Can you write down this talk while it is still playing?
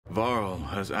Varl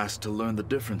has asked to learn the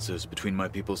differences between my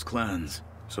people's clans,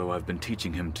 so I've been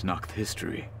teaching him Tenakth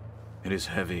history. It is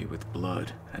heavy with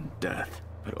blood and death,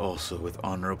 but also with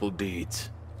honorable deeds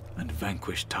and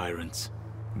vanquished tyrants.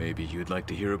 Maybe you'd like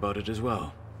to hear about it as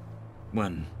well,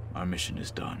 when our mission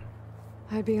is done.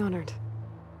 I'd be honored.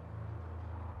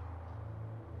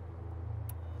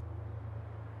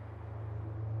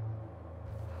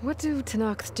 What do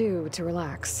Tenakth do to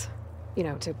relax? You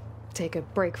know, to take a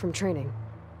break from training?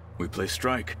 We play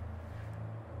strike.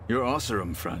 Your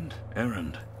Oseram friend,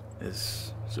 Erend,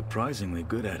 is surprisingly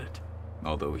good at it,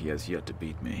 although he has yet to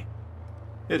beat me.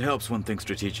 It helps one think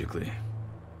strategically,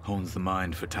 hones the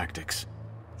mind for tactics.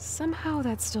 Somehow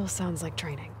that still sounds like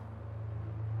training.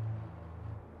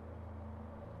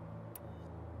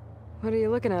 What are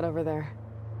you looking at over there?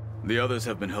 The others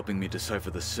have been helping me decipher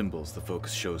the symbols the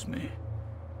focus shows me.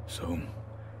 So,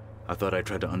 I thought I'd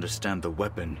try to understand the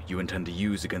weapon you intend to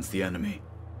use against the enemy.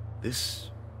 This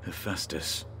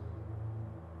Hephaestus,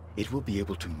 it will be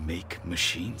able to make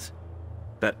machines?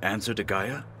 That answer to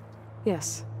Gaia?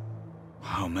 Yes.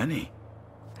 How many?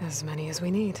 As many as we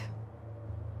need.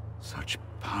 Such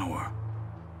power.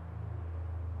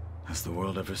 Has the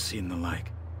world ever seen the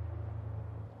like?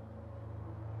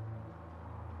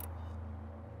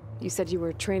 You said you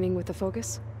were training with the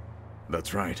Focus?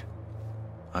 That's right.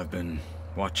 I've been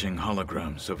watching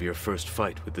holograms of your first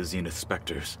fight with the Zenith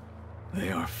Spectres. They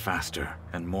are faster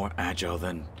and more agile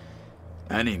than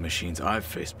any machines I've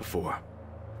faced before.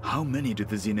 How many do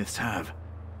the Zeniths have?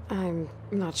 I'm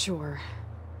not sure.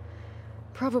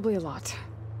 Probably a lot.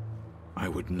 I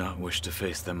would not wish to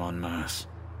face them en masse.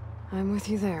 I'm with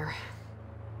you there.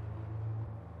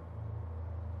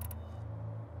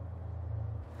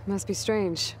 Must be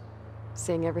strange,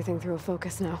 seeing everything through a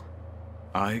Focus now.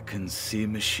 I can see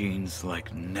machines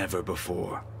like never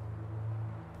before.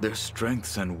 Their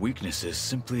strengths and weaknesses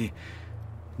simply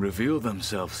reveal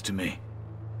themselves to me.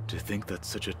 To think that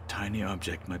such a tiny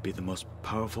object might be the most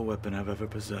powerful weapon I've ever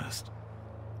possessed.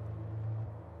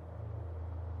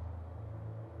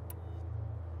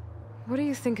 What do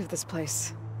you think of this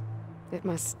place? It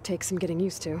must take some getting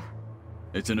used to.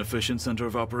 It's an efficient center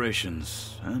of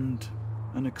operations, and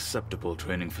an acceptable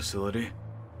training facility.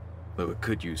 Though it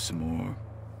could use some more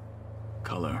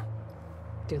color.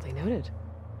 Duly noted.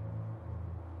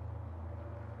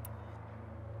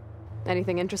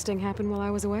 Anything interesting happen while I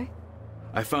was away?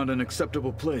 I found an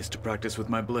acceptable place to practice with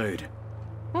my blade.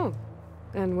 Oh,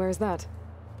 and where's that?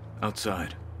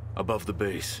 Outside, above the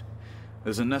base.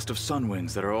 There's a nest of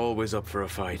sunwings that are always up for a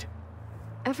fight.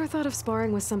 Ever thought of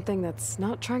sparring with something that's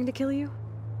not trying to kill you?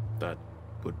 That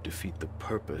would defeat the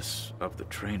purpose of the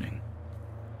training.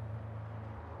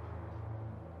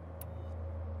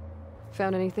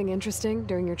 Found anything interesting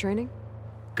during your training?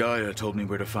 Gaia told me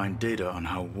where to find data on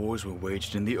how wars were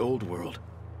waged in the old world.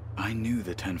 I knew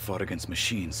the Ten fought against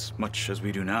machines, much as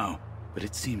we do now, but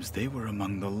it seems they were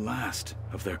among the last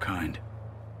of their kind.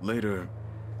 Later,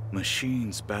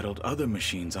 machines battled other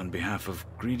machines on behalf of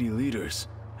greedy leaders,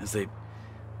 as they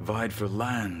vied for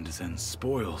lands and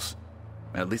spoils.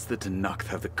 At least the Tenakth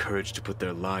have the courage to put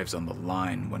their lives on the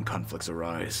line when conflicts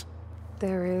arise.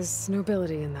 There is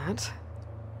nobility in that.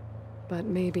 But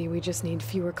maybe we just need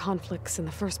fewer conflicts in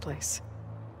the first place.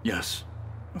 Yes,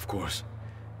 of course.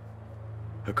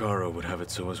 Hekarro would have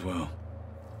it so as well.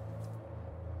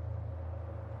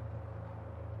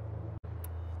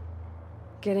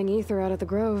 Getting Aether out of the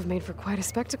Grove made for quite a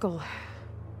spectacle.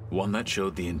 One that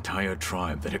showed the entire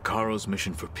tribe that Hekarro's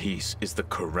mission for peace is the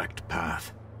correct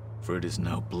path, for it is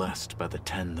now blessed by the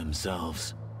Ten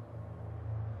themselves.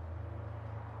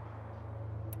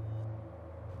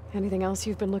 Anything else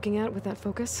you've been looking at with that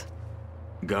Focus?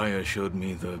 Gaia showed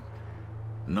me the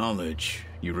knowledge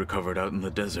you recovered out in the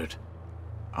desert.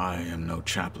 I am no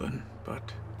chaplain,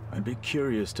 but I'd be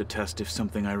curious to test if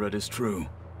something I read is true.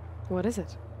 What is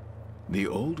it? The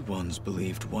Old Ones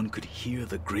believed one could hear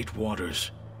the great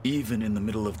waters, even in the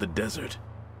middle of the desert,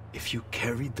 if you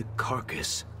carried the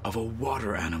carcass of a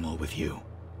water animal with you.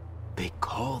 They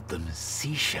called them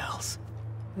seashells.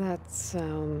 That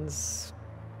sounds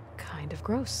kind of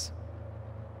gross.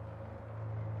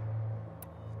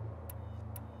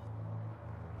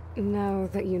 Now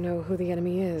that you know who the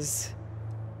enemy is,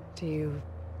 do you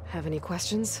have any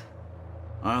questions?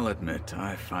 I'll admit,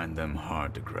 I find them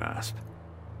hard to grasp.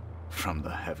 From the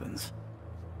heavens.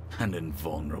 And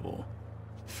invulnerable.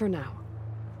 For now.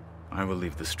 I will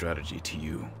leave the strategy to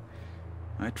you.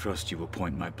 I trust you will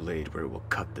point my blade where it will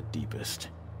cut the deepest.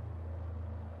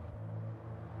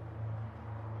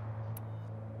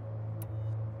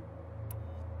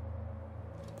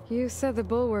 You said the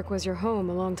Bulwark was your home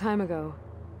a long time ago.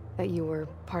 That you were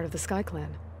part of the Sky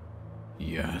Clan.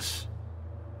 Yes.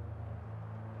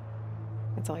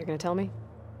 That's all you're gonna tell me?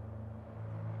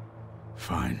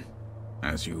 Fine.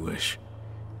 As you wish.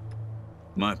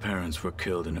 My parents were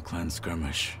killed in a clan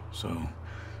skirmish, so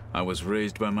I was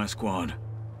raised by my squad.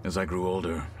 As I grew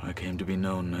older, I came to be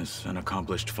known as an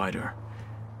accomplished fighter.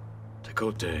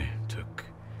 Tekotteh took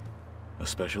a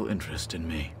special interest in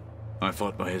me. I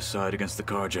fought by his side against the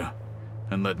Carja,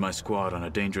 and led my squad on a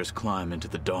dangerous climb into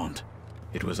the Daunt.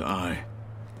 It was I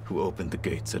who opened the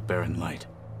gates at Barren Light,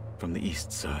 from the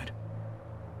east side,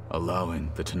 allowing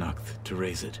the Tenakth to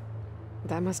raise it.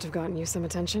 That must have gotten you some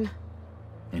attention.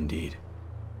 Indeed.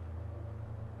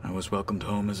 I was welcomed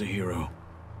home as a hero,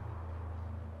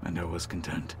 and I was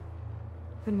content.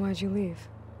 Then why'd you leave?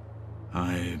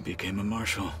 I became a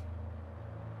marshal.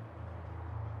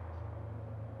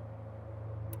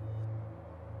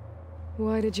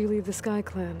 Why did you leave the Sky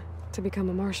Clan to become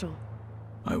a marshal?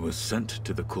 I was sent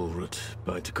to the Kulrut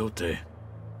by Tekotteh.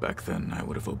 Back then, I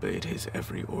would have obeyed his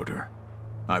every order.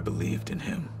 I believed in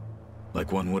him,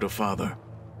 like one would a father.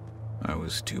 I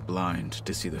was too blind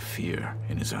to see the fear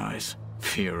in his eyes.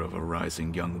 Fear of a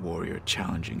rising young warrior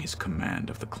challenging his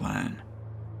command of the clan.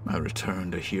 I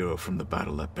returned a hero from the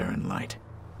battle at Barren Light.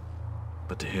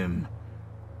 But to him,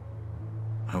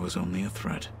 I was only a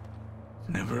threat.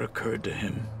 Never occurred to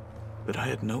him that I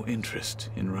had no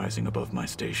interest in rising above my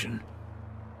station.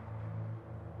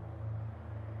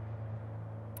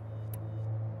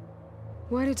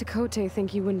 Why did Tekotteh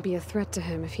think you wouldn't be a threat to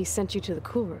him if he sent you to the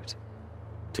Kulrut?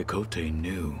 Tekotteh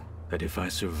knew that if I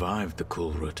survived the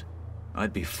Kulrut,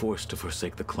 I'd be forced to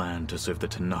forsake the clan to serve the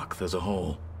Tenakth as a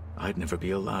whole. I'd never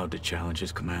be allowed to challenge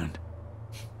his command,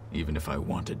 even if I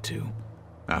wanted to.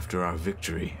 After our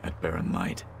victory at Barren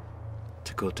Light,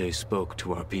 Tekotteh spoke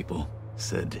to our people,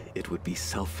 said it would be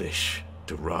selfish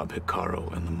to rob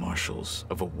Hekarro and the marshals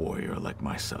of a warrior like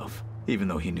myself, even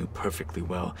though he knew perfectly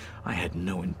well I had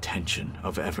no intention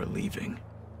of ever leaving.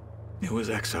 It was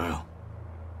exile,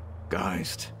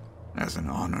 guised as an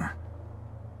honor.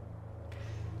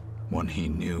 One he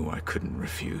knew I couldn't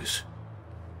refuse.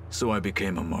 So I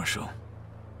became a marshal,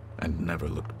 and never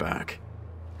looked back.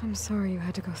 I'm sorry you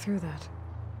had to go through that.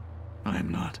 I am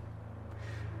not.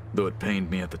 Though it pained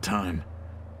me at the time,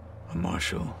 a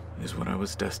marshal is what I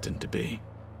was destined to be.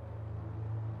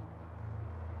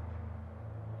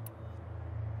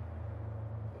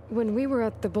 When we were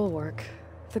at the Bulwark,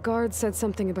 the guard said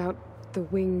something about the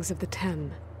Wings of the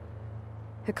Ten.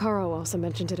 Hekarro also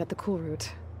mentioned it at the Kulrut.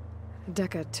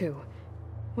 Dekka, too.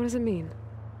 What does it mean?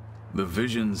 The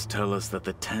visions tell us that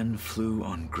the Ten flew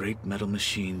on great metal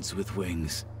machines with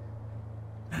wings,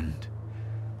 and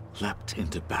leapt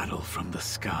into battle from the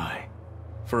sky.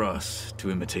 For us,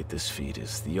 to imitate this feat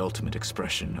is the ultimate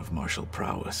expression of martial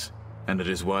prowess, and it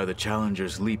is why the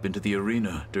challengers leap into the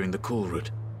arena during the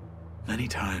Kulrut. Many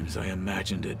times I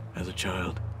imagined it as a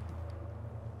child.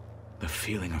 The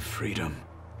feeling of freedom,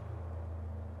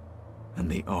 and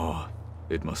the awe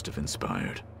it must have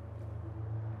inspired.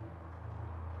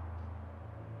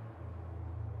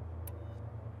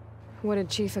 What did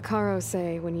Chief Hekarro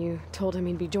say when you told him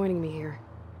he'd be joining me here?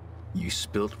 You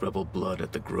spilt rebel blood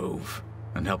at the Grove,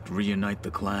 and helped reunite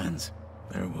the clans.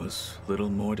 There was little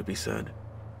more to be said.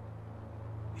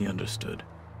 He understood.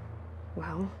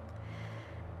 Well,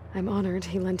 I'm honored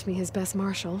he lent me his best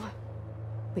marshal.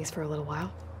 At least for a little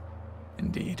while.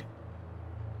 Indeed.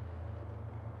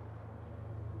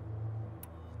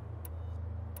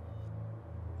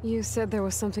 You said there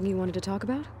was something you wanted to talk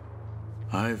about?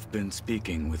 I've been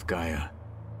speaking with Gaia.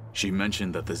 She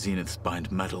mentioned that the Zeniths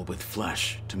bind metal with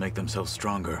flesh to make themselves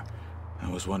stronger. I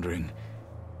was wondering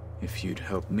if you'd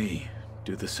help me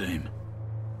do the same.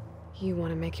 You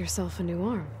want to make yourself a new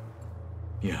arm?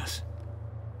 Yes.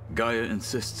 Gaia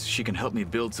insists she can help me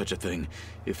build such a thing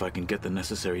if I can get the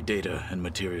necessary data and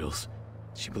materials.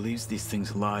 She believes these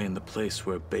things lie in the place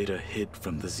where Beta hid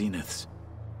from the Zeniths.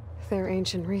 Their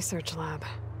ancient research lab.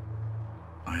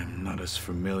 I am not as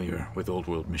familiar with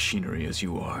old-world machinery as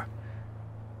you are.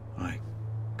 I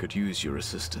could use your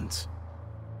assistance.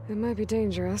 It might be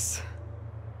dangerous.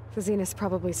 The Zeniths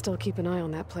probably still keep an eye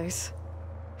on that place.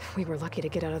 We were lucky to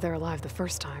get out of there alive the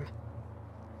first time.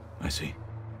 I see.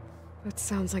 It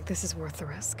sounds like this is worth the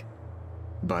risk.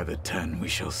 By the 10, we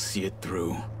shall see it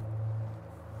through.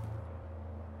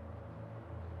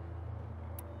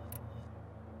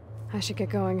 I should get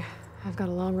going. I've got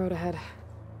a long road ahead.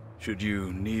 Should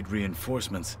you need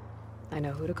reinforcements? I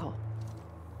know who to call.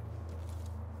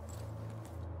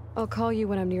 I'll call you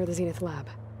when I'm near the Zenith lab.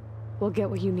 We'll get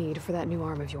what you need for that new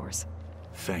arm of yours.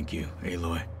 Thank you,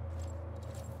 Aloy.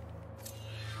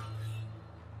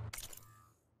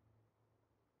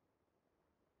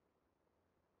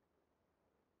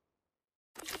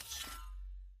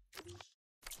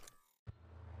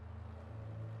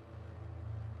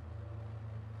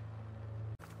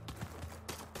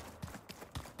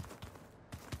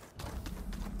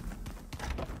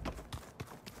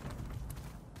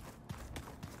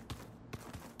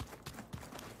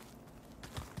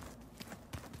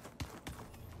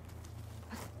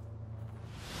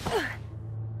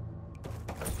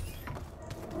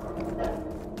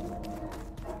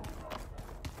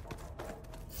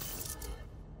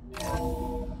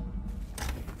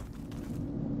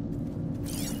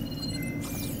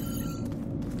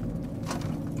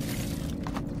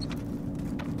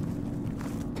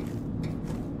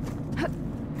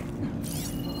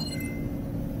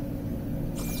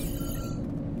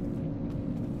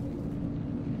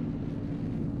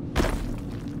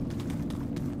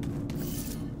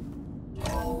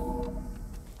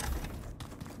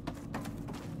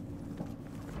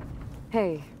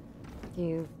 Hey,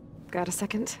 you got a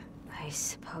second? I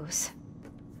suppose.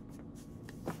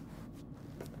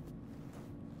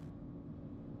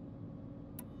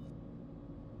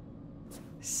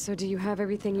 So do you have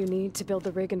everything you need to build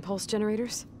the rig and pulse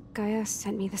generators? Gaia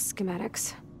sent me the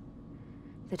schematics.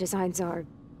 The designs are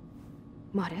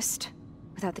modest,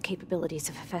 without the capabilities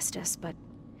of Hephaestus, but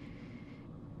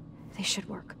they should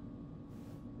work.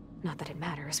 Not that it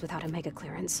matters without a mega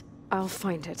clearance. I'll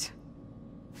find it.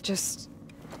 Just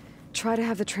try to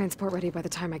have the transport ready by the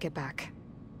time I get back.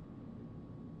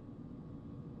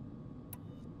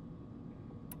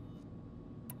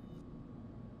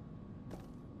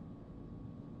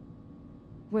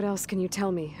 What else can you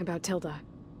tell me about Tilda?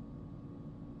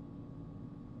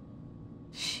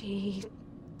 She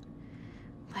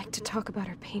liked to talk about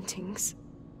her paintings.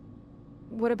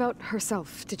 What about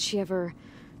herself? Did she ever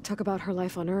talk about her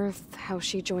life on Earth, how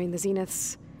she joined the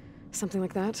Zeniths, something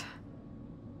like that?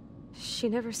 She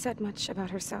never said much about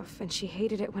herself, and she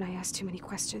hated it when I asked too many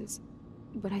questions.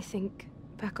 But I think,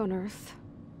 back on Earth,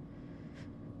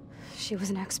 she was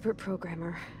an expert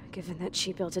programmer, given that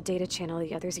she built a data channel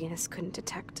the other Zeniths couldn't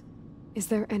detect. Is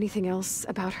there anything else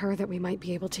about her that we might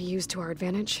be able to use to our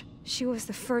advantage? She was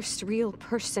the first real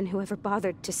person who ever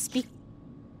bothered to speak.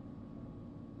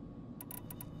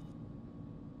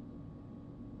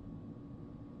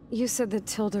 You said that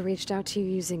Tilda reached out to you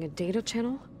using a data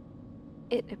channel?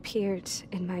 It appeared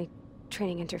in my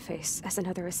training interface as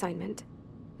another assignment.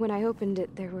 When I opened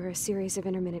it, there were a series of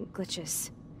intermittent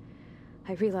glitches.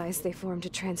 I realized they formed a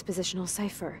transpositional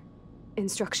cipher.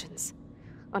 Instructions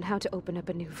on how to open up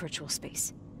a new virtual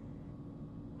space.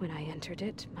 When I entered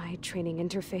it, my training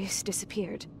interface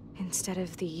disappeared. Instead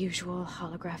of the usual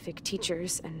holographic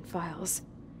teachers and files,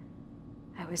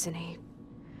 I was in a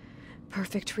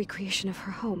perfect recreation of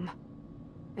her home.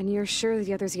 And you're sure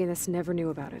the other Zeniths never knew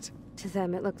about it? To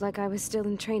them, it looked like I was still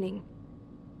in training.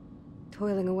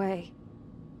 Toiling away.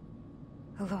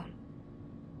 Alone.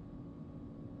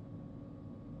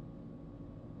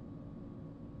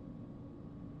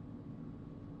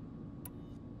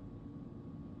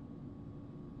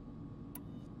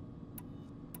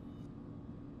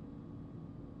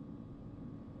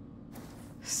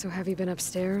 So have you been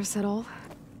upstairs at all?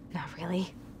 Not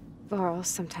really. Varl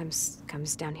sometimes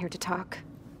comes down here to talk.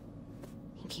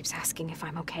 He keeps asking if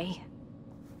I'm okay.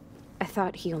 I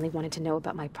thought he only wanted to know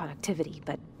about my productivity,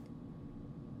 but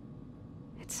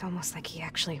it's almost like he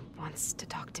actually wants to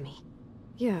talk to me.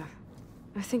 Yeah,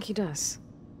 I think he does.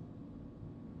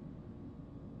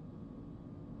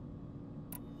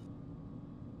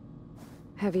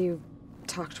 Have you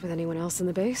talked with anyone else in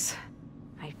the base?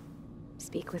 I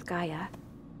speak with Gaia.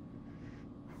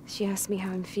 She asked me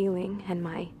how I'm feeling and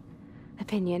my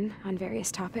opinion on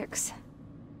various topics.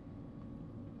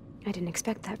 I didn't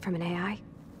expect that from an AI.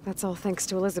 That's all thanks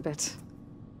to Elizabeth.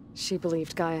 She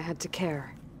believed Gaia had to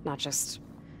care, not just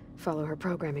follow her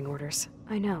programming orders.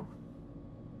 I know.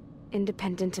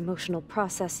 Independent emotional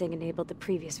processing enabled the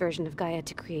previous version of Gaia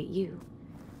to create you,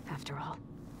 after all.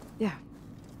 Yeah.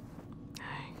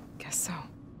 I guess so.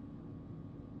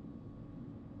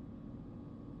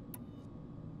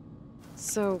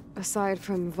 So, aside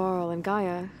from Varl and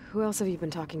Gaia, who else have you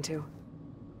been talking to?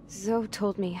 Zoe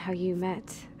told me how you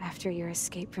met after your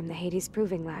escape from the Hades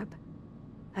Proving Lab.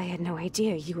 I had no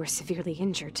idea you were severely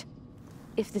injured.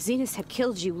 If the Zeniths had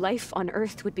killed you, life on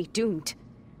Earth would be doomed.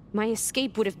 My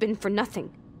escape would have been for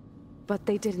nothing. But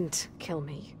they didn't kill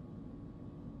me.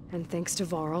 And thanks to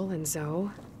Varl and Zoe,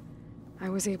 I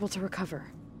was able to recover.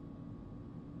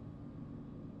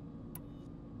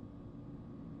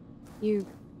 You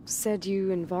said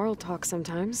you and Varl talk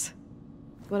sometimes.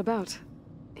 What about?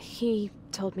 He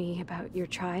told me about your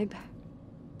tribe,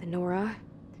 the Nora,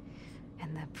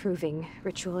 and the proving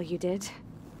ritual you did.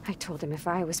 I told him if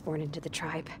I was born into the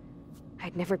tribe,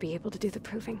 I'd never be able to do the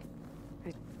proving.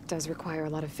 It does require a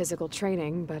lot of physical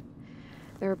training, but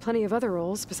there are plenty of other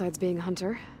roles besides being a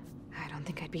hunter. I don't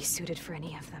think I'd be suited for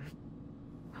any of them.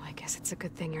 Well, I guess it's a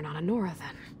good thing you're not a Nora,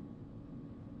 then.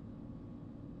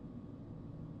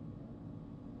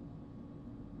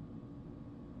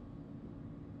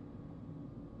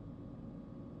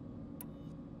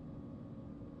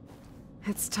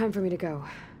 It's time for me to go.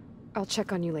 I'll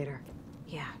check on you later.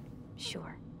 Yeah,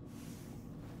 sure.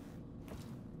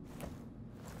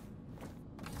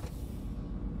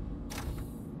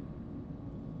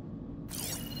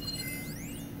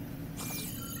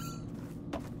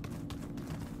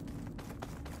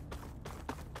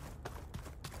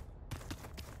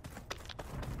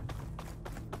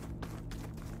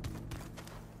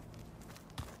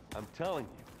 I'm telling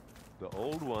you, the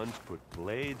old ones put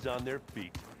blades on their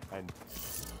feet and...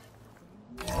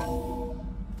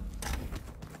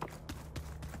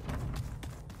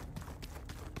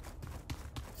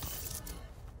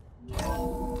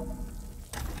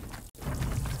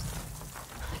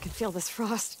 feel this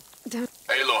frost down.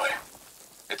 Aloy,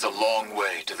 it's a long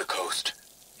way to the coast.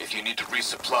 If you need to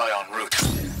resupply en route,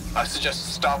 I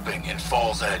suggest stopping in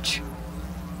Fall's Edge.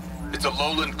 It's a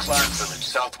lowland clan village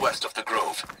southwest of the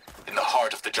Grove, in the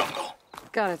heart of the jungle.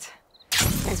 Got it.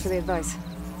 Thanks for the advice.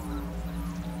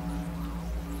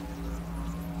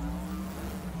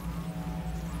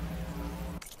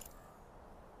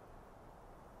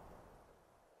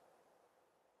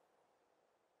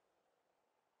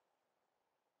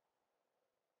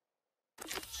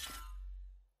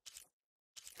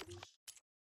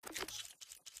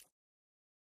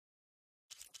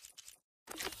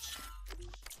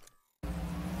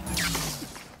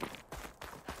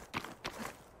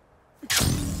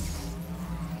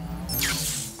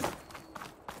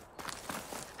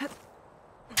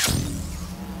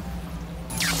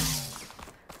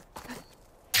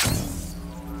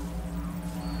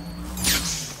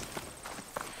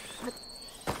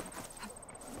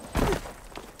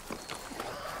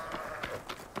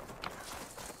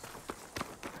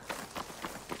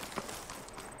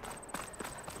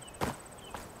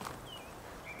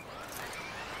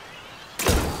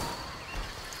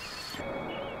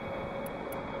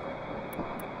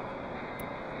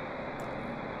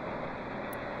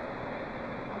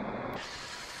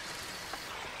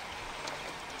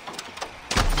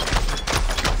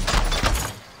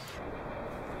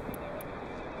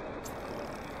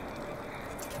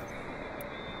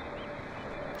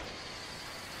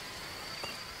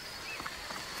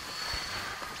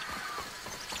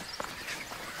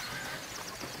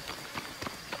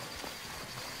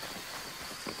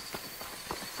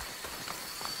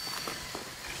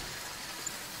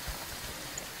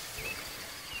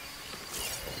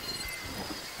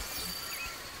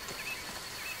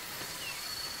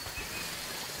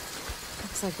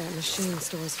 Looks like that machine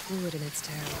stores fluid in its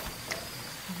tail.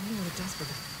 I wonder what it does with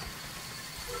it.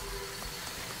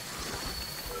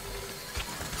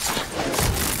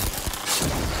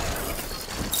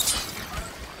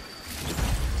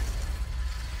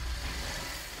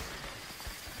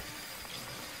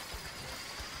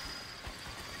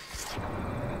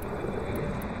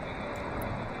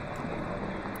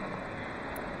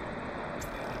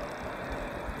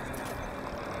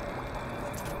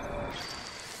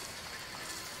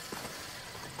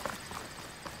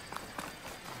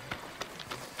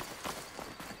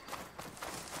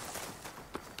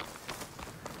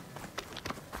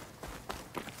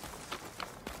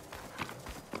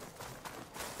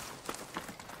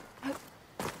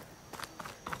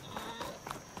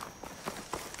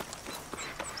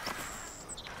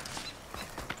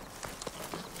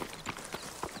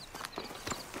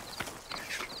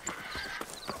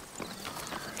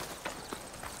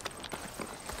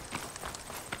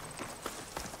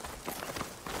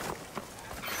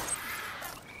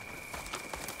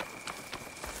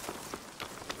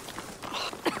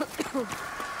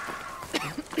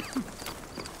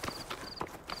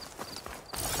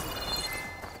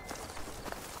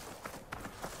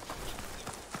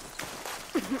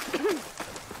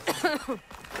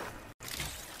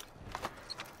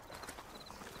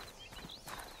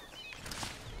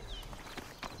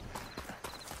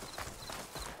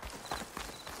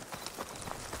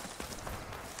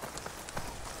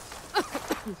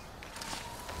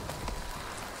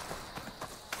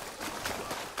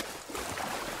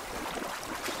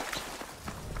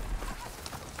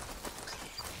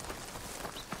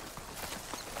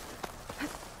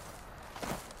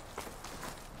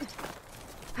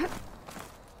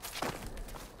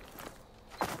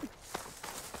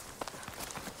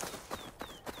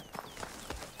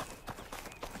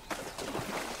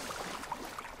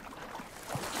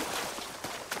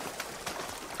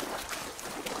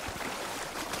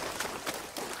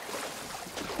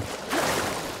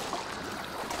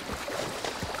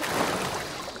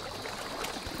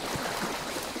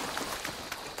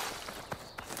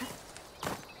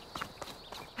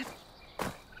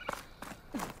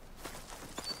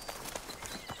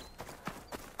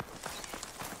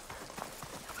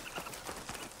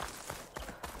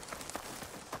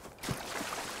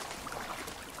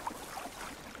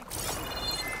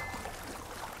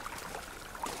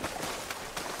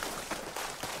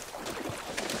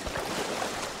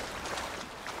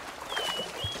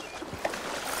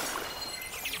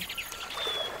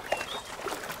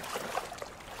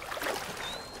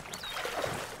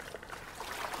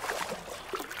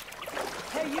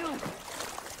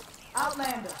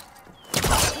 Outlander!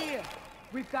 Here!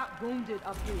 We've got wounded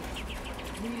up here.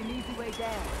 Need an easy way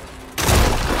down.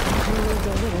 I moved a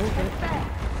little,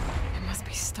 but it must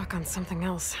be stuck on something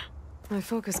else. My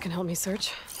focus can help me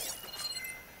search.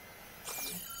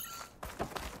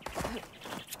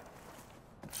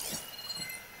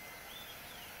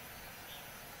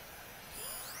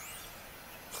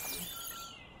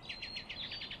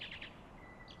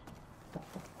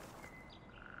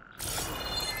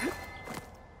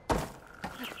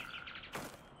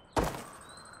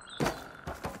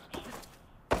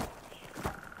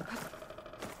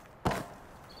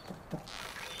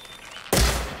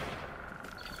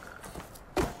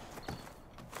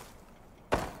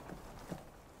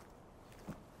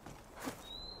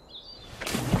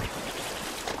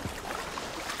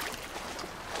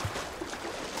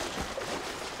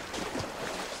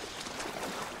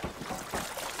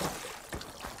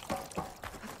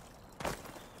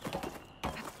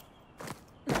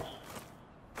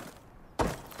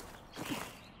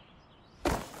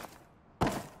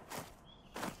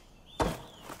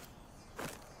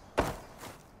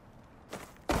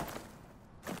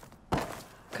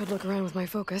 Could look around with my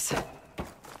focus.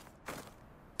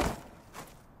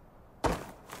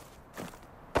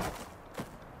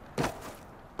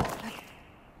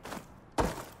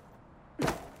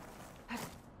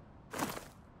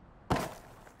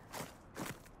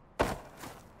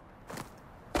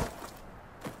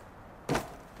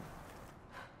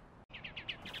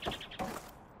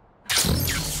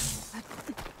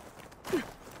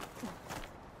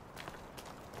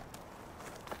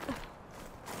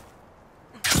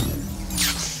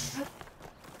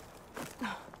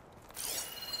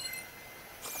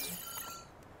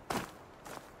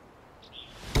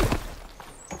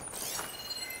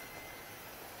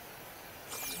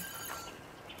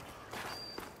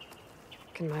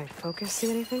 Can my focus see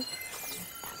anything?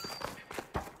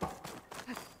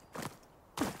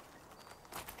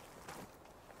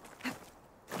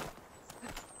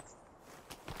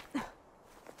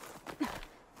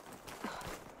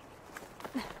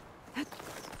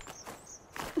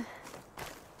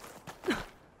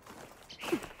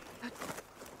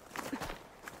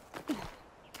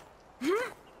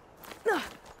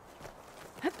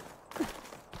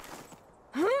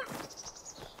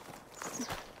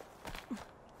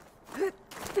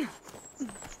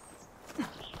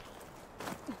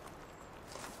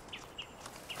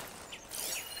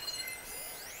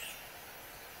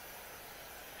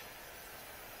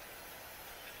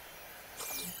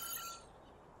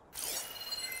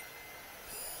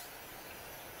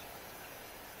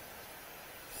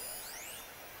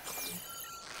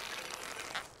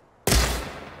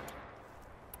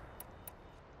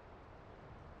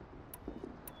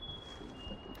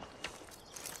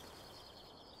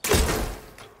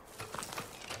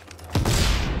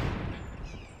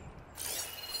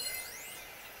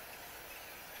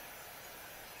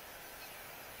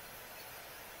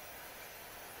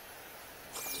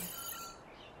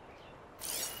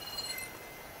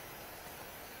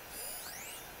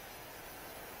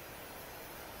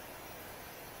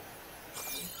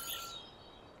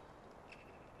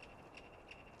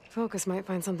 Focus might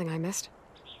find something I missed.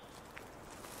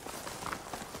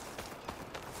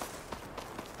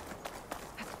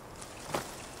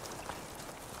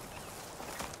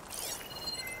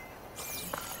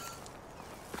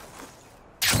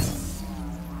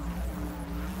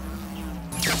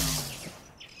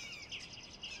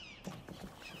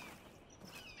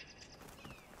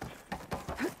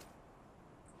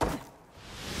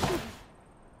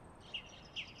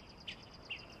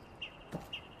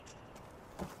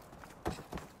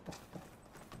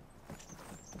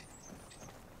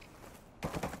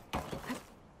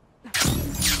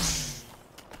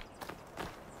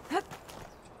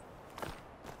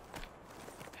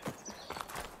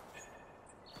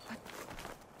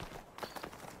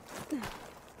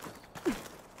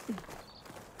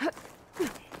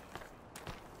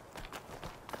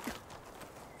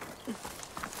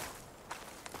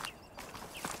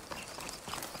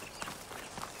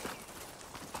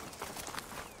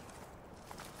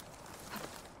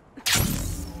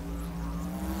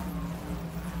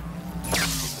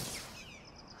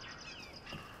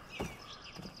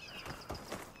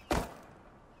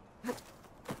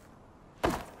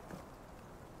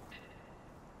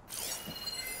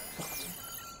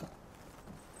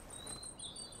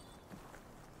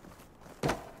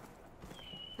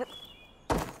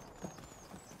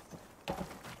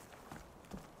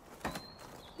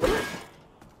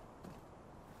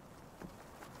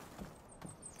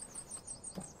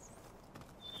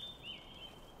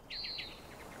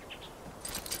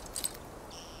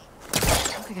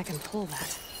 I think I can pull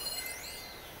that.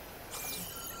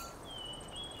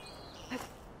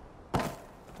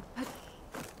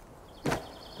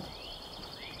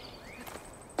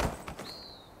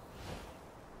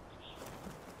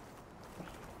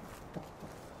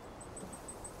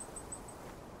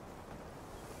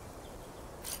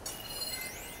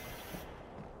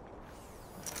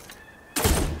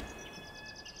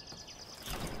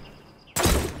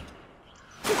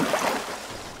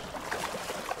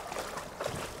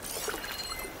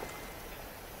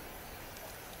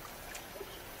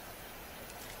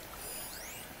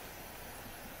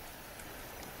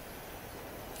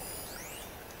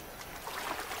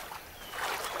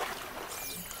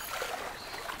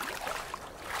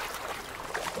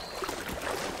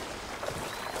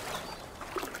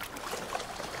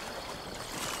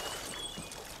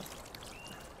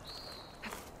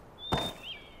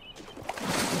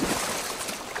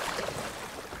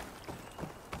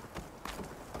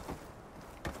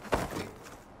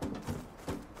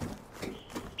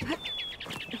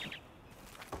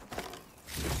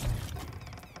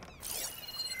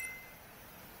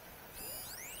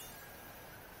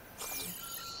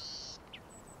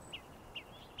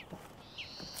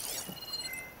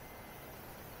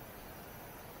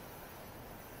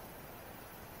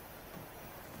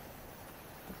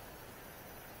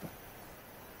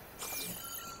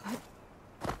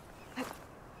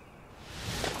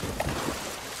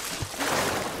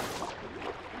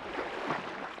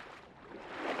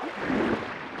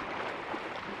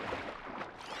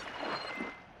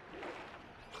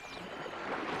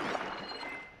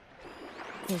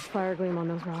 There's fire gleam on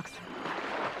those rocks.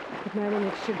 Igniting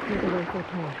it should clear the way for a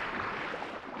plan.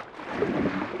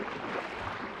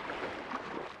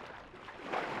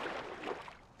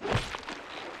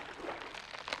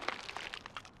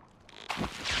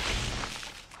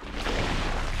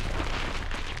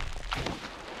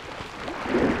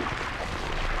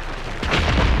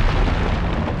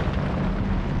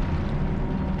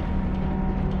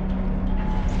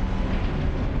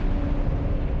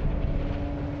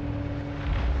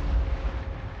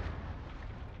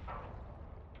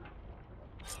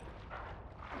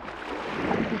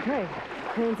 Okay,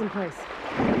 crane's in place.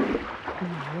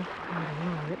 Now, gotta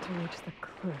lower it to reach the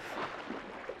cliff.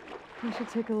 I should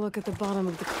take a look at the bottom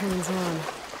of the crane's arm.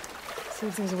 See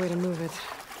if there's a way to move it.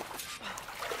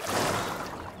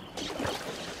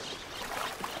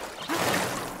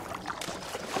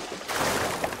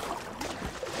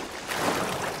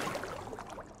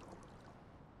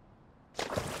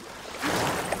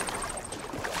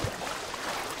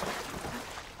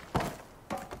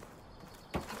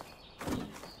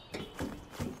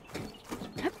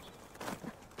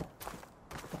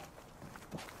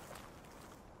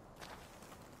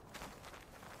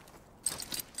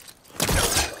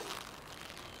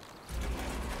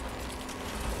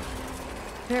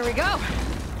 There we go!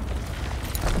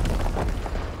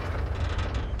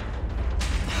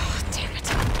 Oh, damn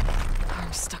it.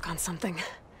 Arm's stuck on something.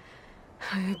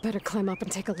 I better climb up and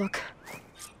take a look.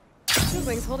 The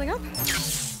wing's holding up.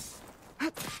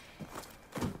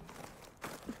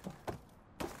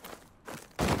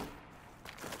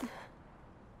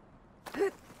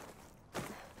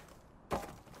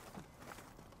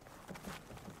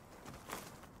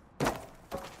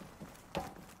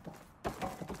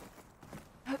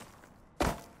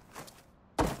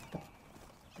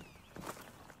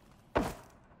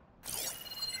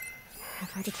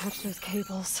 If I detach those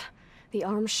cables, the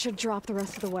arm should drop the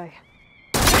rest of the way.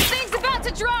 This thing's about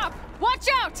to drop! Watch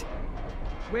out!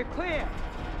 We're clear.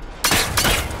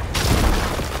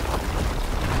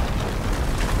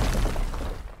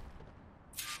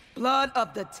 Blood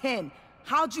of the Ten.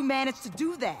 How'd you manage to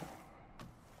do that?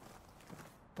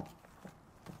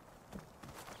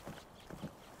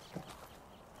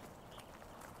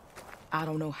 I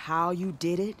don't know how you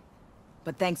did it,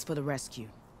 but thanks for the rescue.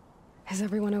 Is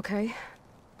everyone okay?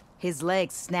 His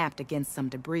legs snapped against some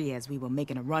debris as we were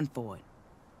making a run for it,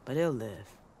 but he'll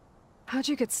live. How'd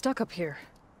you get stuck up here?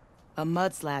 A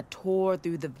mudslide tore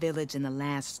through the village in the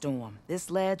last storm. This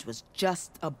ledge was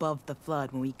just above the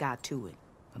flood when we got to it.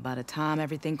 But by the time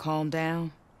everything calmed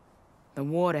down, the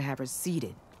water had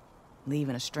receded,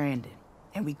 leaving us stranded.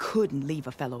 And we couldn't leave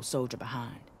a fellow soldier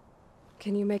behind.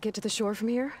 Can you make it to the shore from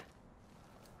here?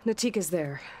 Natika's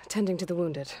there, tending to the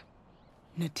wounded.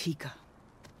 Natika.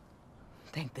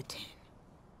 Thank the Ten.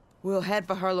 We'll head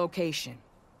for her location.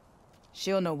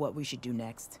 She'll know what we should do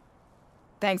next.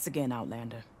 Thanks again,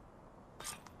 Outlander.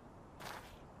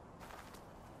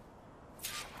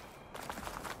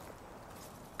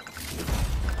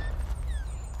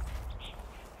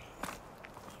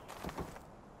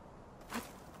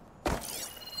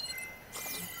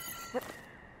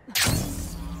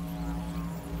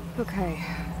 Okay.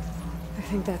 I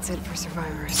think that's it for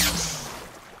survivors.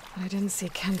 But I didn't see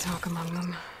Kentalk among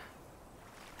them.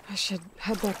 I should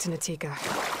head back to Natika.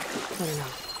 Let her know.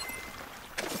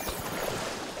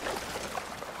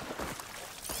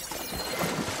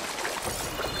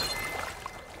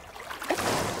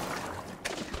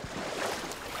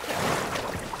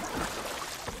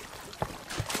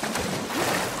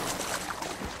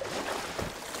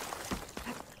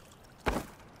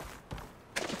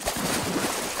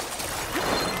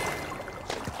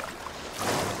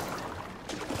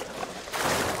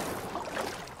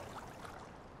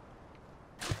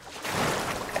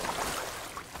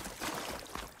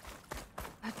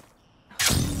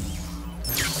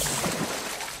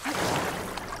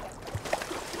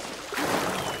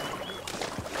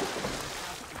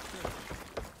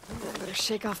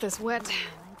 Shake off this wet.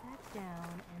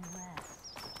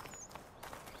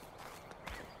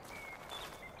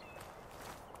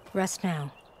 Rest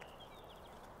now.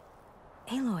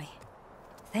 Aloy,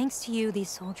 thanks to you, these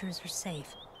soldiers are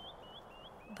safe.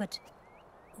 But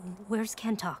where's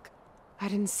Kentalk? I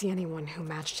didn't see anyone who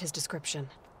matched his description.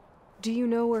 Do you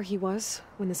know where he was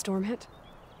when the storm hit?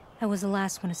 I was the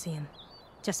last one to see him,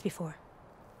 just before.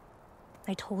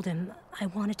 I told him I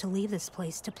wanted to leave this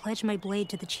place to pledge my blade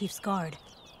to the Chief's guard,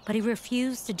 but he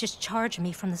refused to discharge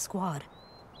me from the squad.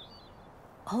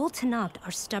 All Tenakth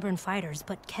are stubborn fighters,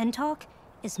 but Kentalk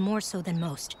is more so than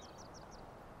most.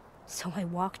 So I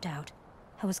walked out.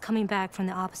 I was coming back from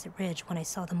the opposite ridge when I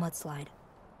saw the mudslide.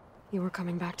 You were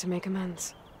coming back to make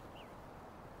amends.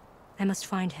 I must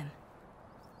find him.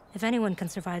 If anyone can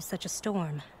survive such a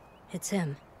storm, it's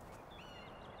him.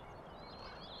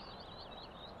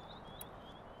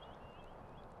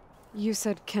 You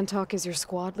said Kentok is your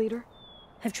squad leader?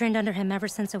 I've trained under him ever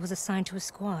since I was assigned to a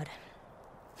squad.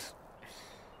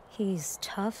 He's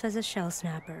tough as a shell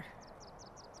snapper.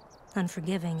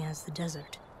 Unforgiving as the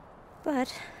desert.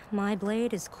 But my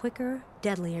blade is quicker,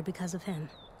 deadlier because of him.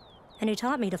 And he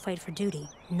taught me to fight for duty,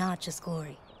 not just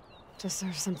glory. To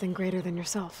serve something greater than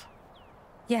yourself.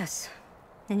 Yes,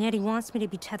 and yet he wants me to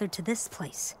be tethered to this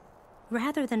place,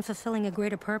 rather than fulfilling a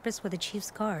greater purpose with the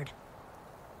Chief's Guard.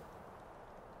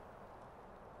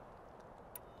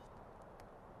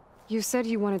 You said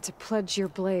you wanted to pledge your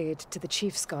blade to the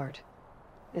Chief's Guard.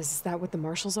 Is that what the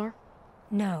Marshals are?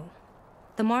 No.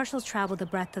 The Marshals travel the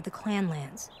breadth of the clan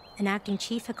lands, enacting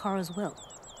Chief Hekarro's will.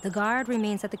 The Guard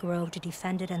remains at the Grove to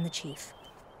defend it and the Chief.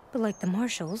 But like the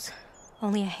Marshals,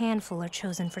 only a handful are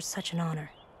chosen for such an honor.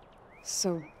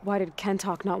 So why did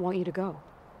Kentok not want you to go?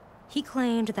 He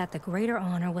claimed that the greater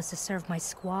honor was to serve my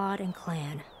squad and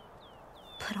clan.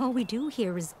 But all we do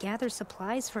here is gather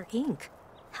supplies for ink.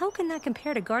 How can that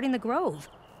compare to guarding the Grove?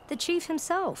 The Chief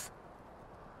himself.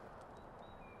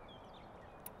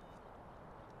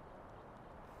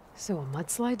 So a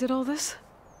mudslide did all this?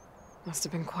 Must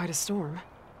have been quite a storm.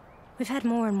 We've had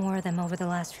more and more of them over the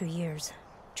last few years.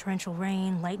 Torrential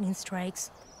rain, lightning strikes,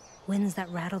 winds that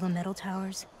rattle the metal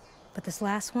towers. But this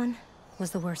last one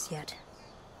was the worst yet.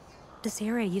 This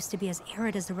area used to be as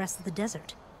arid as the rest of the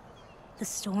desert. The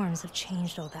storms have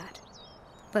changed all that.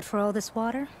 But for all this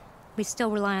water, we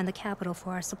still rely on the capital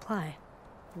for our supply.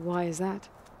 Why is that?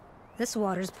 This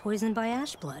water's poisoned by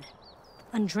ash blood.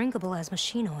 Undrinkable as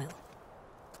machine oil.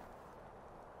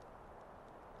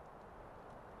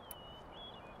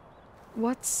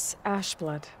 What's ash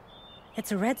blood?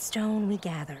 It's a red stone we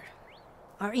gather.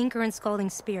 Our inker and scalding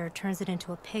spear turns it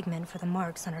into a pigment for the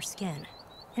marks on our skin.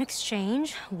 In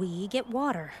exchange, we get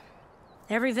water.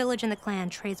 Every village in the clan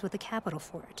trades with the capital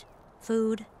for it.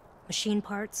 Food, machine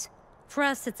parts. For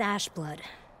us, it's ash blood.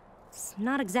 It's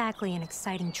not exactly an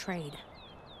exciting trade.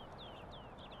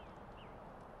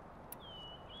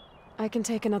 I can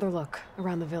take another look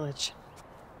around the village.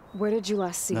 Where did you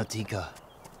last see? Natika,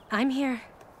 I'm here.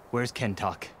 where's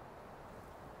Kentok?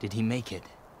 Did he make it?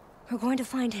 We're going to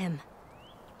find him.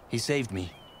 He saved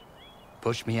me.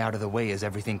 Pushed me out of the way as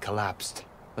everything collapsed.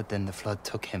 But then the flood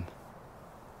took him.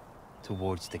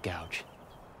 Towards the gouge.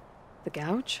 The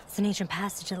gouge? It's an ancient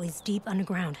passage that leads deep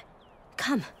underground.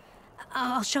 Come.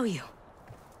 I'll show you.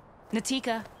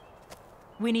 Natika,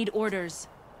 we need orders.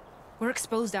 We're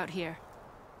exposed out here.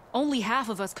 Only half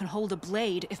of us can hold a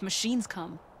blade if machines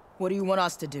come. What do you want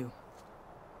us to do?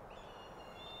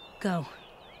 Go.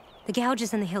 The gouge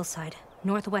is in the hillside,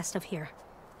 northwest of here.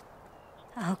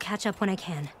 I'll catch up when I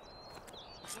can.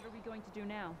 What are we going to do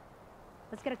now?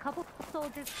 Let's get a couple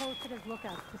soldiers posted as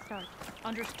lookouts to start.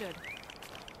 Understood.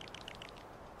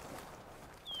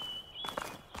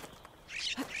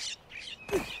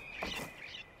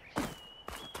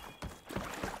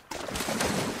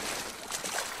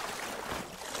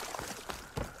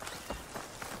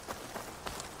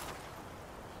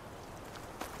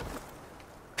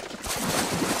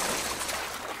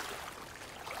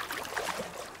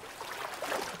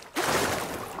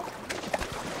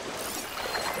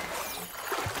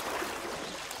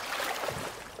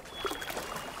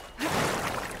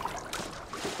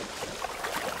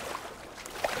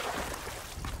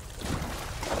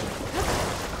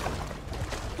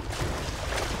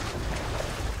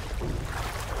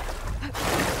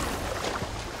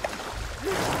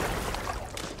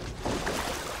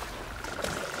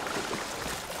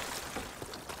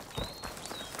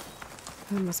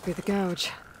 That must be the gouge.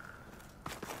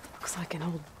 Looks like an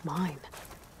old mine.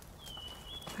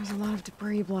 There's a lot of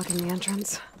debris blocking the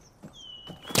entrance.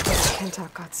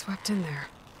 Kentok got swept in there.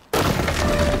 There's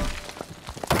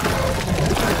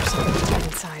something tight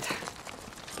inside.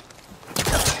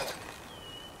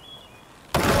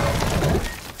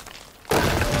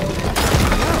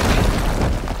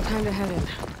 Time to head in.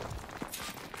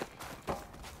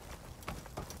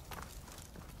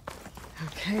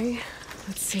 Okay,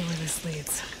 let's see where this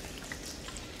leads.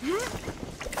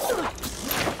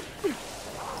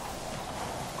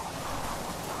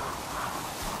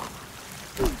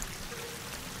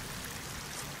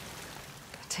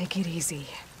 Take it easy.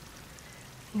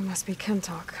 You must be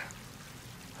Kentok.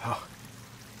 Oh.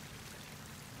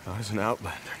 I was an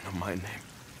outlander, not my name.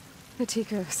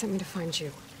 Natika sent me to find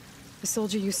you. The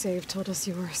soldier you saved told us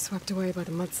you were swept away by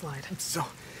the mudslide. So,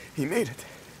 he made it.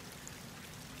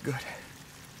 Good.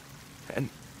 And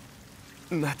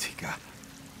Natika.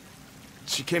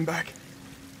 She came back?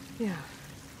 Yeah.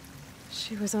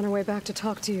 She was on her way back to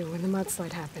talk to you when the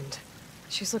mudslide happened.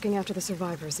 She's looking after the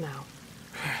survivors now.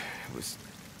 It was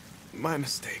my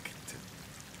mistake to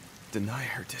deny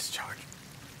her discharge.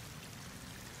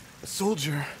 A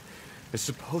soldier is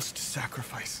supposed to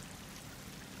sacrifice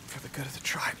for the good of the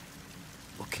tribe.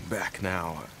 Looking back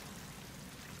now,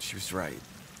 she was right.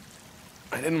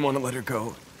 I didn't want to let her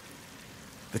go.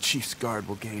 The Chief's Guard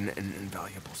will gain an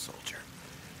invaluable soldier.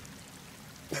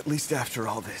 At least after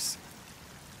all this,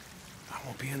 I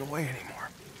won't be in the way anymore.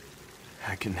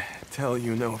 I can tell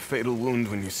you know a fatal wound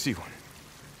when you see one.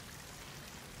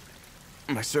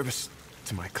 My service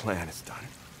to my clan is done.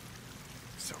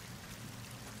 So,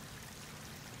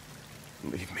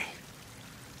 leave me.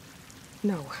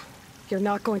 No, you're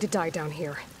not going to die down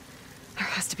here. There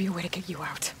has to be a way to get you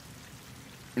out.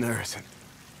 There isn't.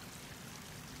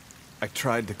 I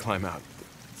tried to climb out, but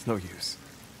it's no use.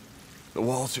 The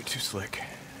walls are too slick.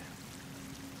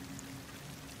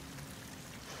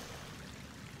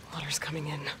 Water's coming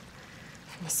in.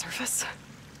 From the surface?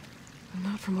 But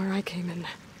not from where I came in.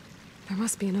 There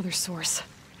must be another source.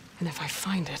 And if I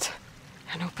find it,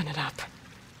 and open it up...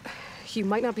 You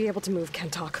might not be able to move,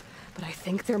 Kentok, but I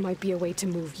think there might be a way to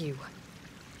move you.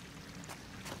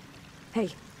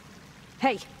 Hey.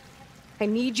 Hey! I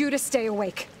need you to stay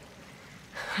awake.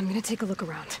 I'm gonna take a look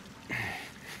around.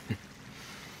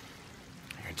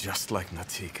 You're just like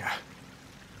Natika.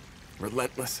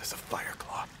 Relentless as a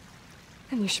fireclaw.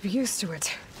 And you should be used to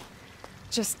it.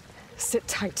 Just sit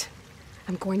tight.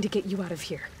 I'm going to get you out of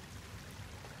here.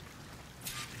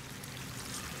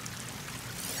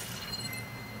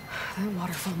 That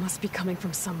waterfall must be coming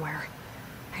from somewhere.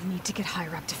 I need to get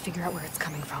higher up to figure out where it's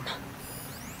coming from.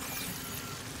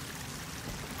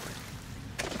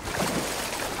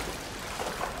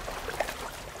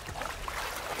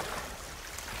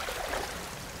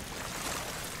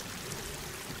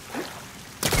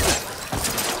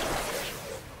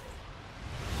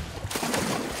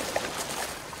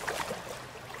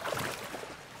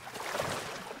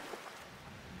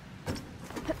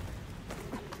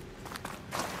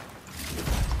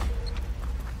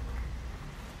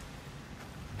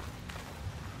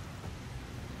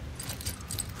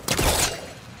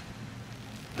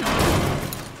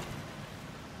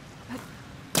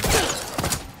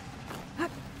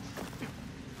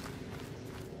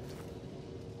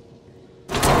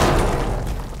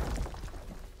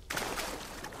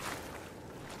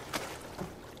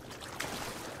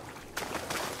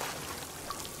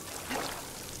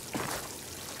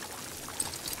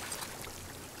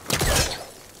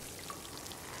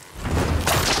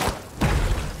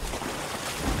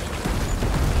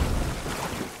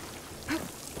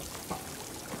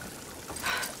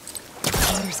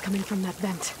 Coming from that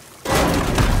vent.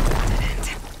 Dead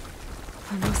end.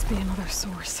 There must be another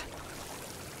source.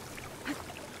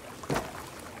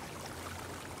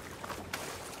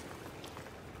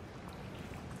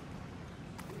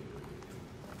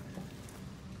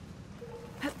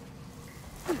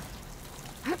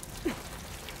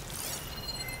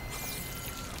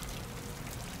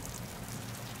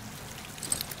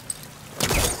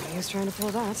 He was trying to pull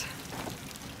that.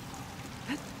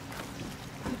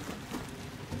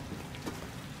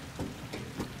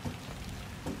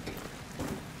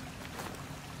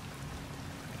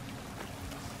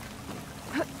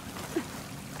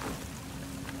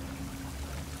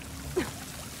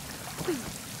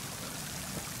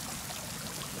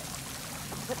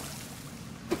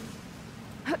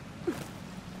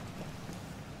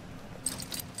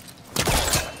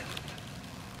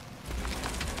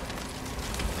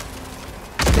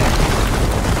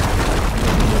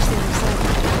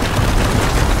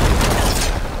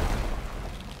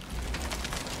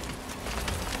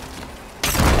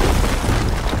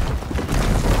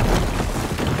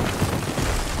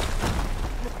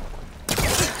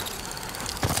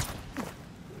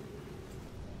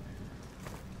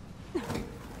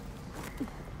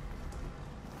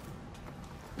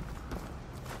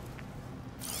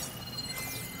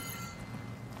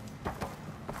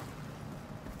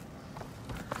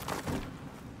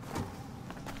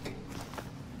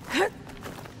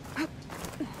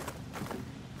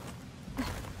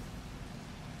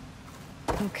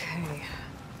 Okay.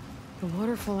 The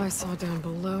waterfall I saw down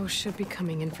below should be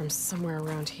coming in from somewhere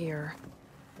around here.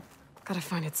 Gotta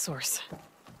find its source.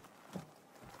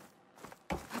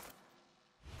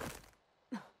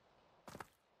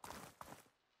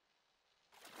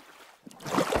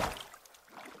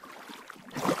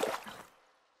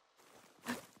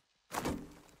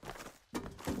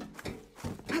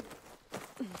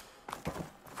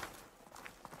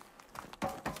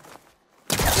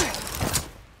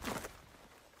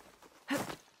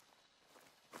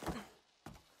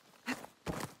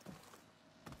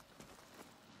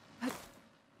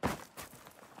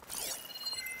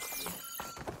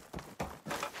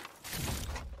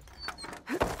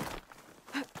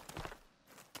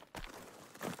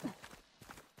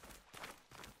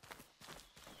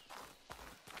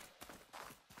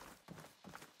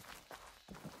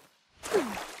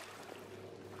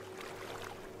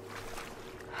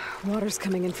 Water's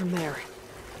coming in from there.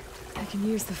 I can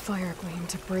use the fire gleam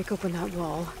to break open that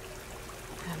wall.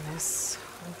 And this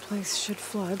whole place should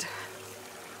flood.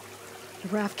 The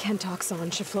raft Kentock's on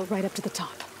should float right up to the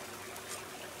top.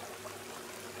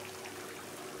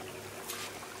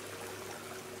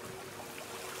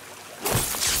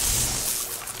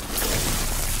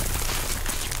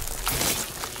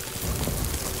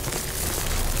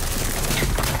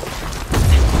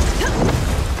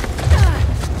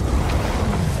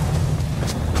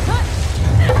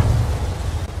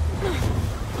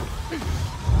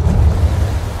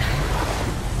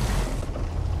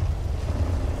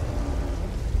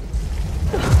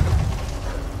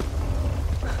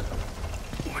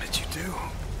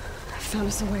 Found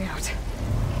us a way out.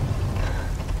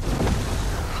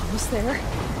 Almost there.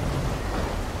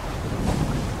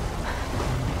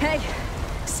 Hey,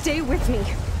 stay with me.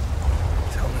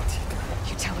 Tell Natika.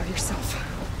 You tell her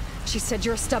yourself. She said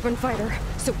you're a stubborn fighter,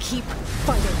 so keep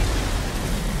fighting.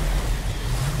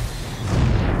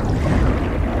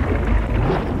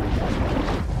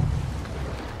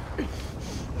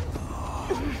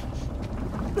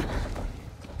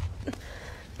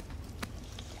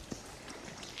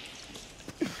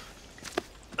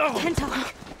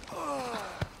 Kentock!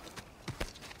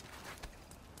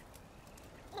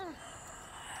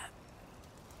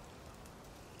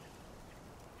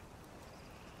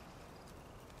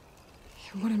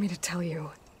 You wanted me to tell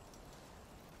you.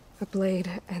 The blade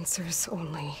answers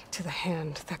only to the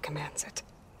hand that commands it.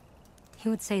 He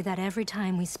would say that every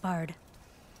time we sparred.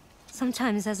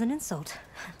 Sometimes as an insult.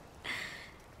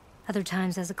 Other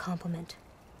times as a compliment.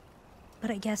 But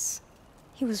I guess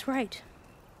he was right.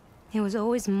 It was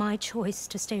always my choice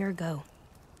to stay or go.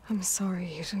 I'm sorry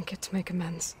you didn't get to make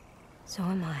amends. So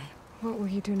am I. What will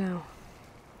you do now?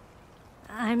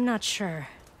 I'm not sure.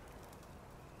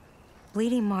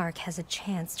 Bleeding Mark has a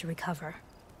chance to recover.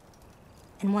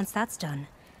 And once that's done,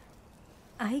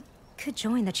 I could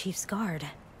join the Chief's Guard.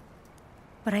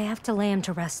 But I have to lay him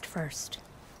to rest first.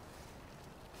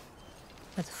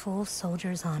 With full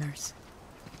soldier's honors.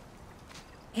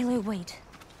 Aloy, wait.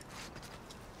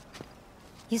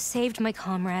 You saved my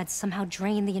comrades, somehow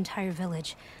drained the entire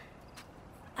village.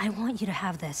 I want you to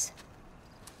have this.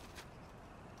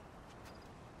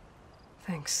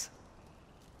 Thanks.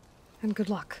 And good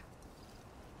luck.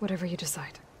 Whatever you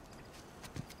decide.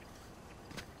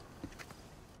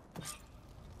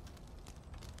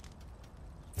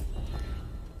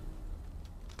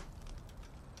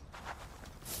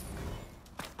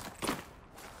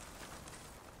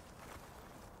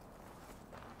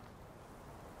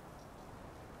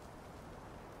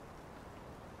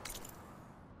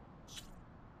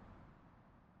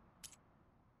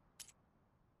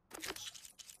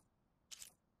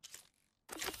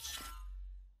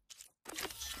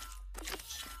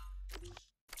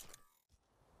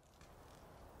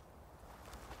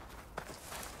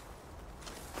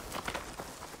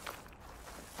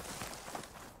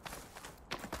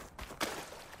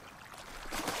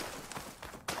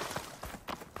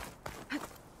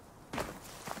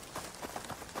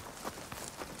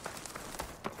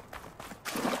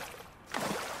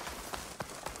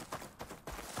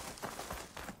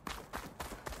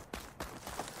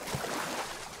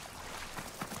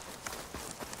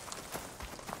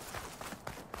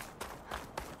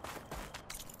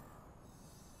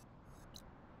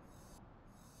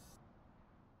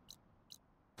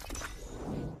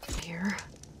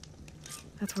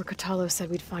 That's where Kotallo said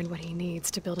we'd find what he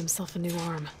needs to build himself a new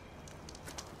arm.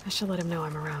 I should let him know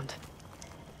I'm around.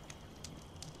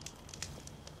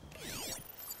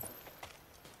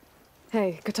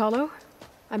 Hey, Kotallo?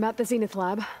 I'm at the Zenith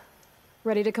lab.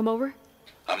 Ready to come over?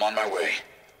 I'm on my way.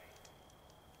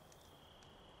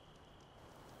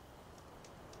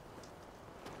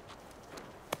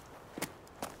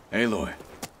 Aloy,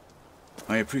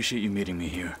 I appreciate you meeting me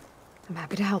here. I'm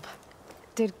happy to help.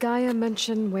 Did Gaia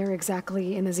mention where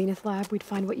exactly in the Zenith lab we'd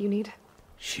find what you need?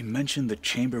 She mentioned the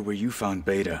chamber where you found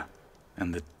Beta,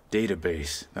 and the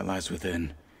database that lies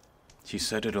within. She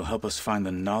said it'll help us find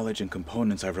the knowledge and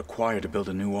components I require to build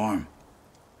a new arm.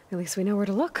 At least we know where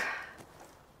to look.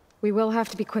 We will have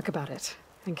to be quick about it,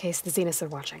 in case the Zeniths are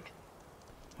watching.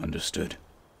 Understood.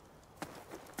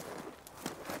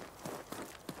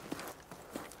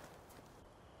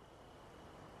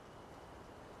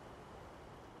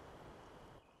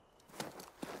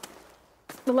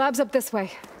 The lab's up this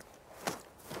way.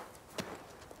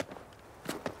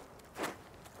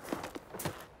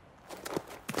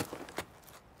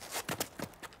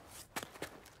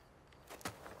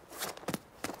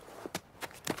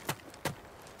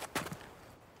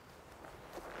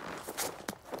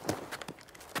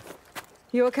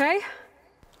 You okay?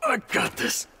 I got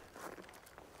this.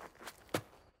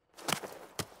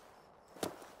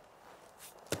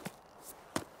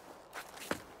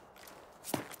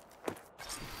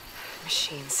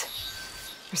 Machines.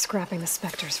 They're scrapping the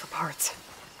Spectres for parts.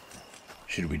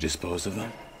 Should we dispose of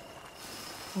them?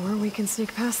 Or we can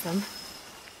sneak past them.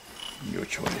 Your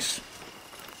choice.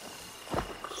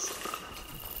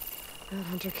 That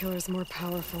hunter-killer is more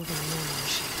powerful than a normal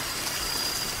machine.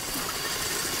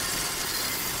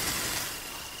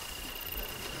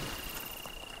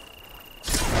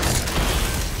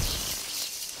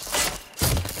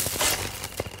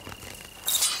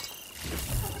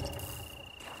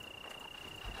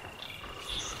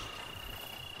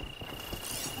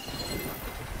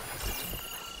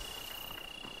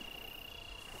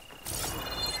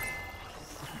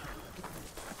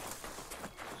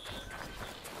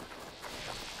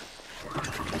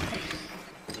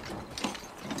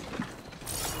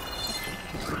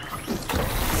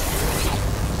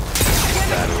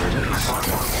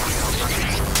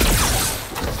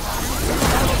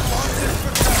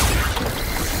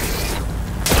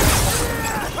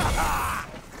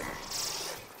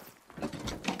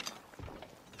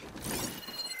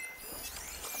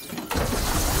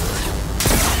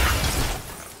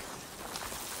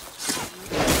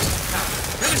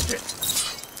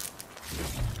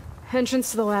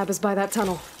 Entrance to the lab is by that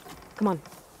tunnel. Come on.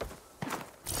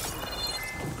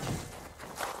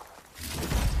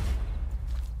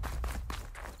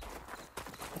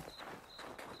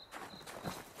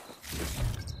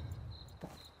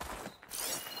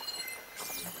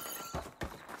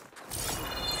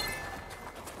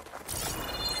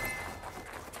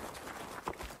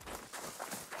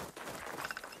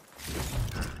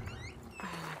 My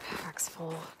pack's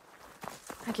full.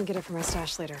 I can get it from my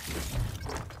stash later.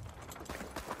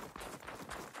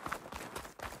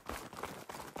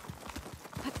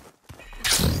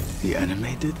 The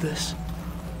enemy did this?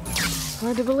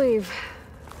 Hard to believe,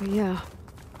 but yeah.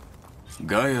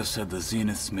 Gaia said the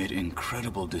Zeniths made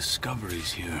incredible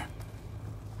discoveries here.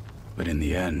 But in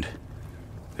the end,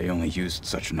 they only used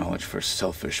such knowledge for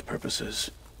selfish purposes.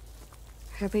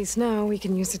 At least now we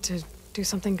can use it to do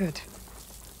something good.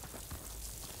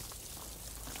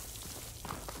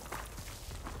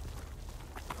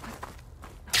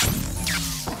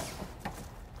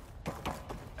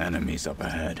 Enemies up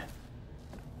ahead.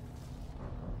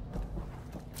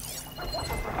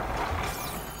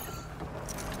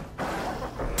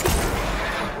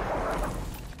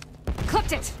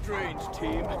 Clipped it! Strange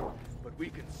team, but we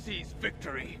can seize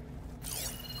victory.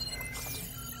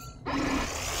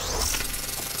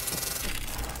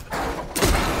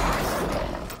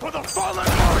 For the fallen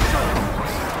marshal!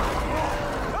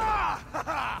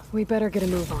 We better get a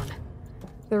move on.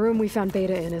 The room we found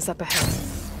Beta in is up ahead.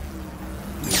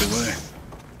 Lead the way.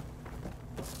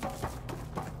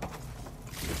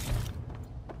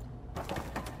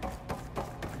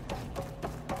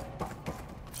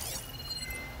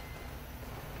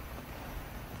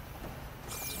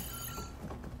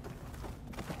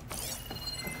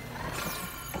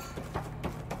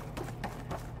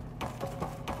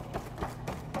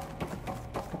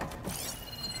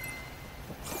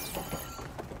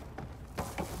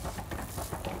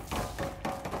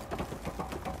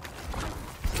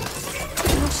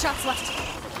 Shots left.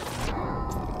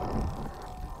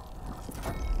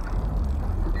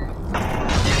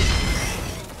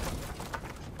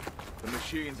 The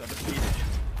machines are defeated.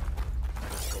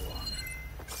 Let's go on.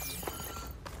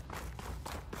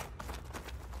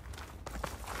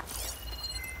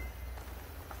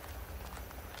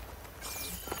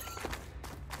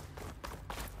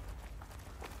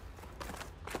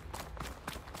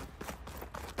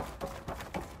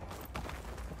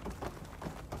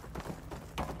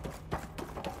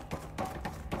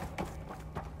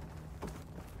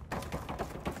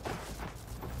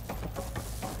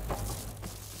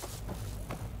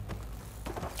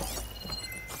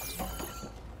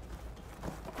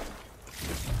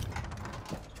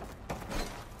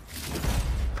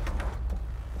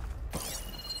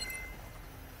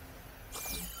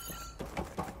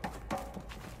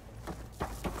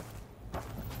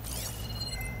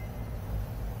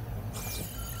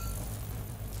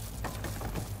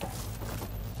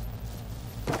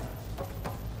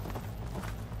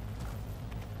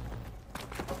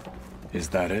 Is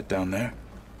that it down there?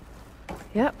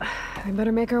 Yep, we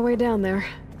better make our way down there.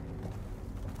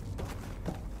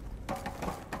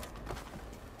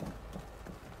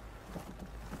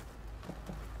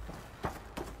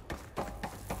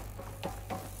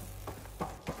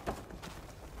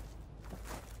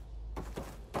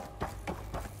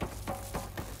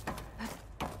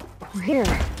 We're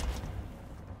here.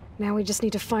 Now we just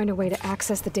need to find a way to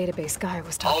access the database Gaia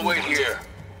was talking about. I'll wait here.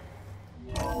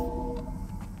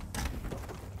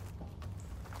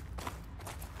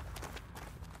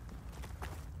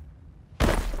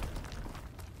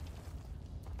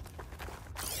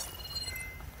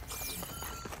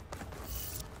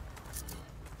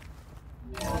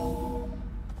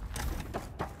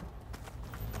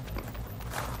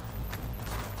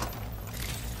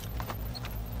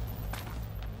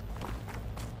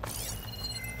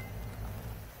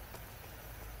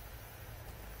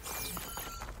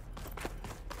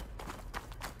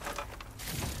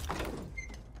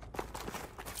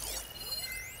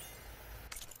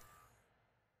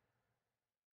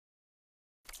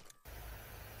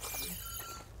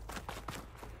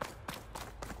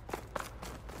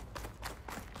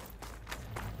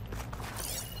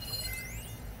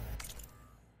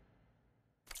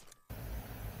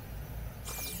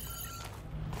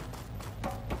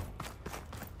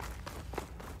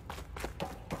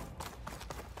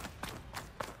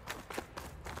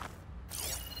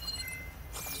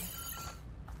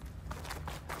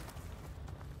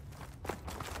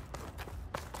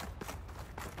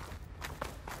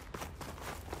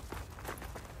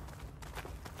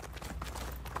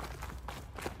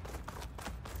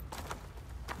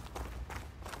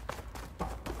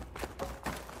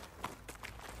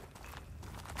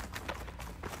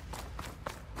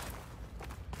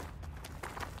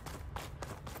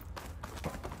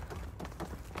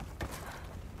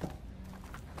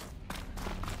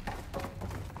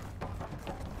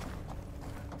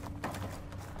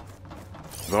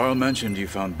 Varl mentioned you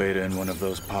found Beta in one of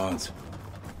those pods.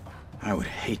 I would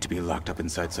hate to be locked up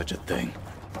inside such a thing.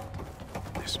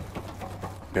 There's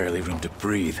barely room to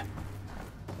breathe.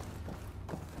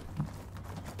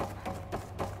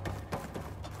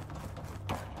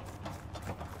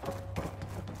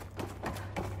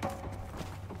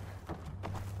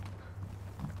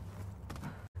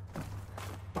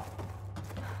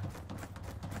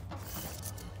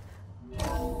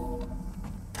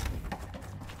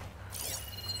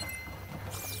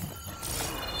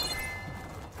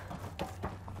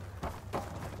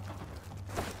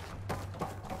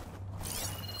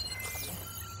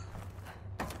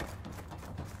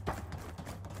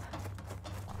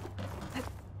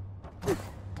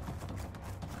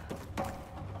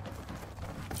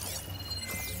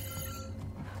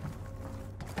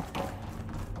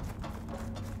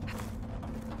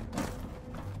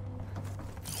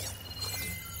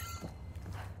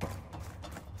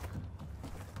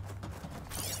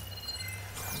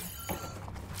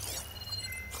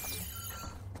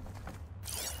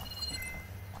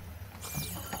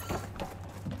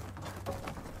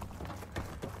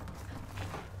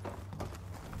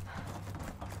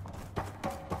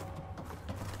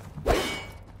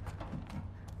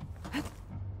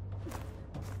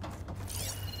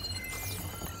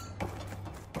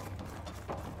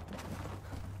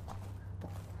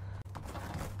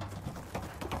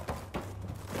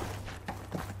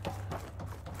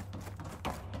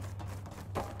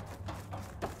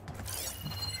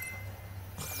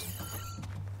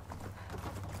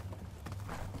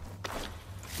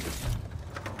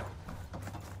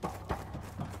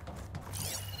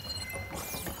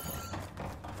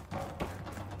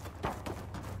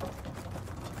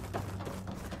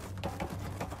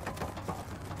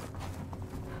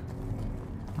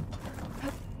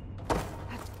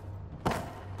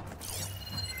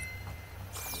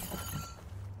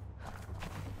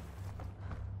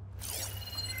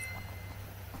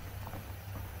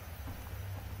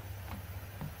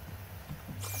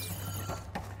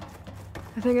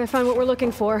 I think I found what we're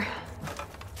looking for.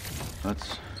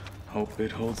 Let's hope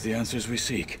it holds the answers we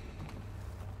seek.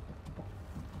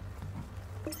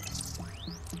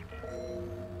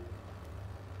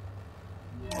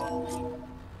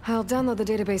 I'll download the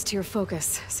database to your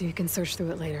Focus, so you can search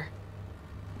through it later.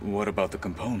 What about the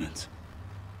components?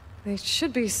 They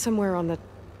should be somewhere on the...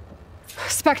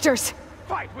 Spectres!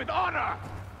 Fight with honor!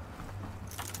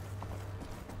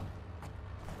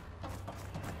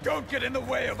 Don't get in the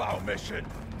way of our mission!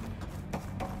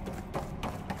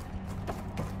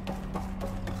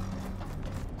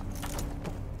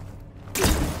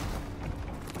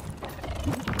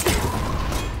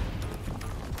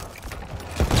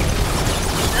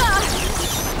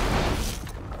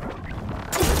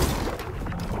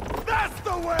 That's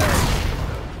the way!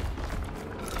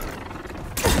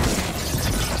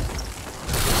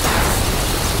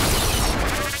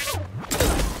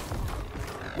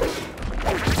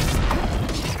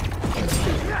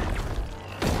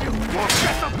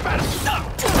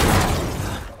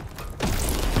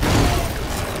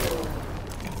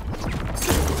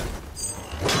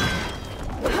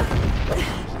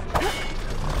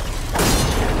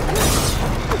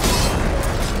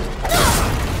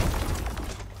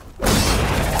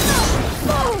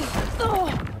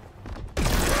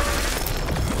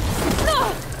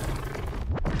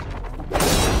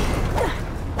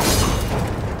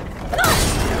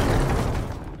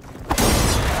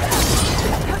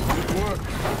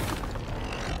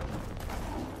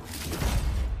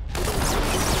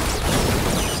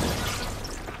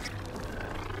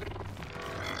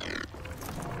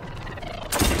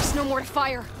 no more to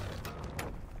fire.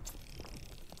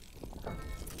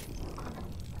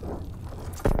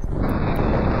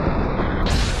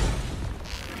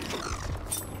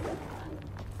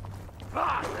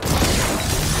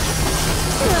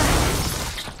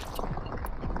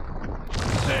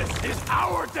 This is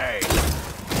our day!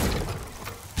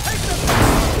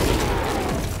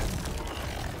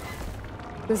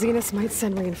 The Zeniths might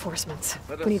send reinforcements.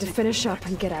 We need to finish up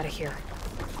and get out of here.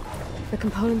 The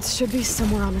components should be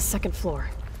somewhere on the second floor.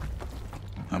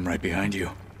 I'm right behind you.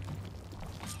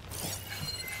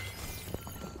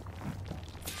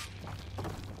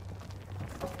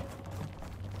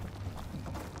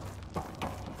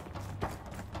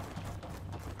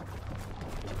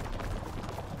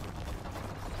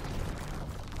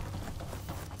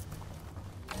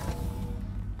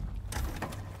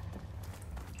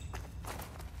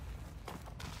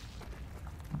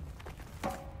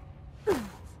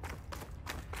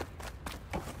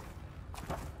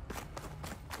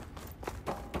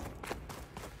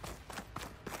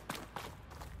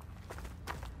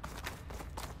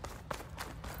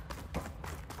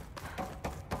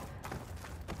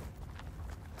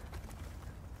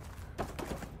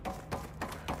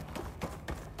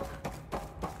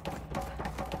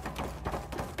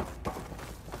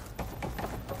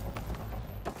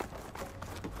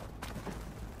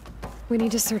 We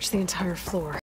need to search the entire floor.